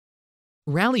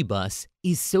Rallybus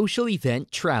is social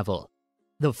event travel.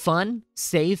 The fun,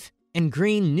 safe, and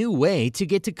green new way to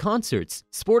get to concerts,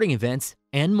 sporting events,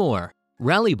 and more.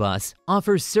 Rallybus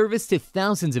offers service to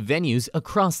thousands of venues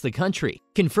across the country,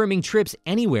 confirming trips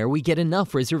anywhere we get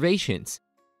enough reservations.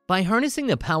 By harnessing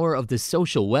the power of the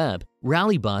social web,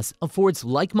 Rallybus affords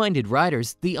like-minded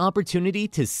riders the opportunity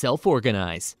to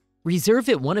self-organize. Reserve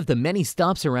at one of the many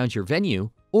stops around your venue,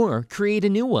 or create a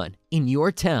new one in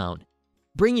your town.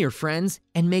 Bring your friends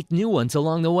and make new ones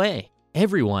along the way.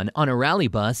 Everyone on a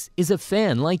Rallybus is a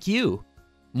fan like you.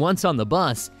 Once on the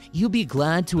bus, you'll be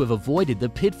glad to have avoided the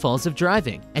pitfalls of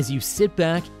driving as you sit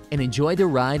back and enjoy the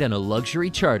ride on a luxury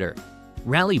charter.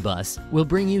 Rallybus will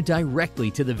bring you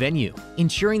directly to the venue,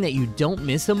 ensuring that you don't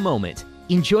miss a moment.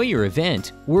 Enjoy your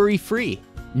event worry-free,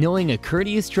 knowing a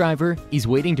courteous driver is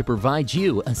waiting to provide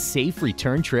you a safe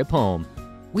return trip home.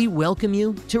 We welcome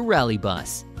you to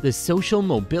Rallybus, the social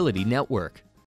mobility network.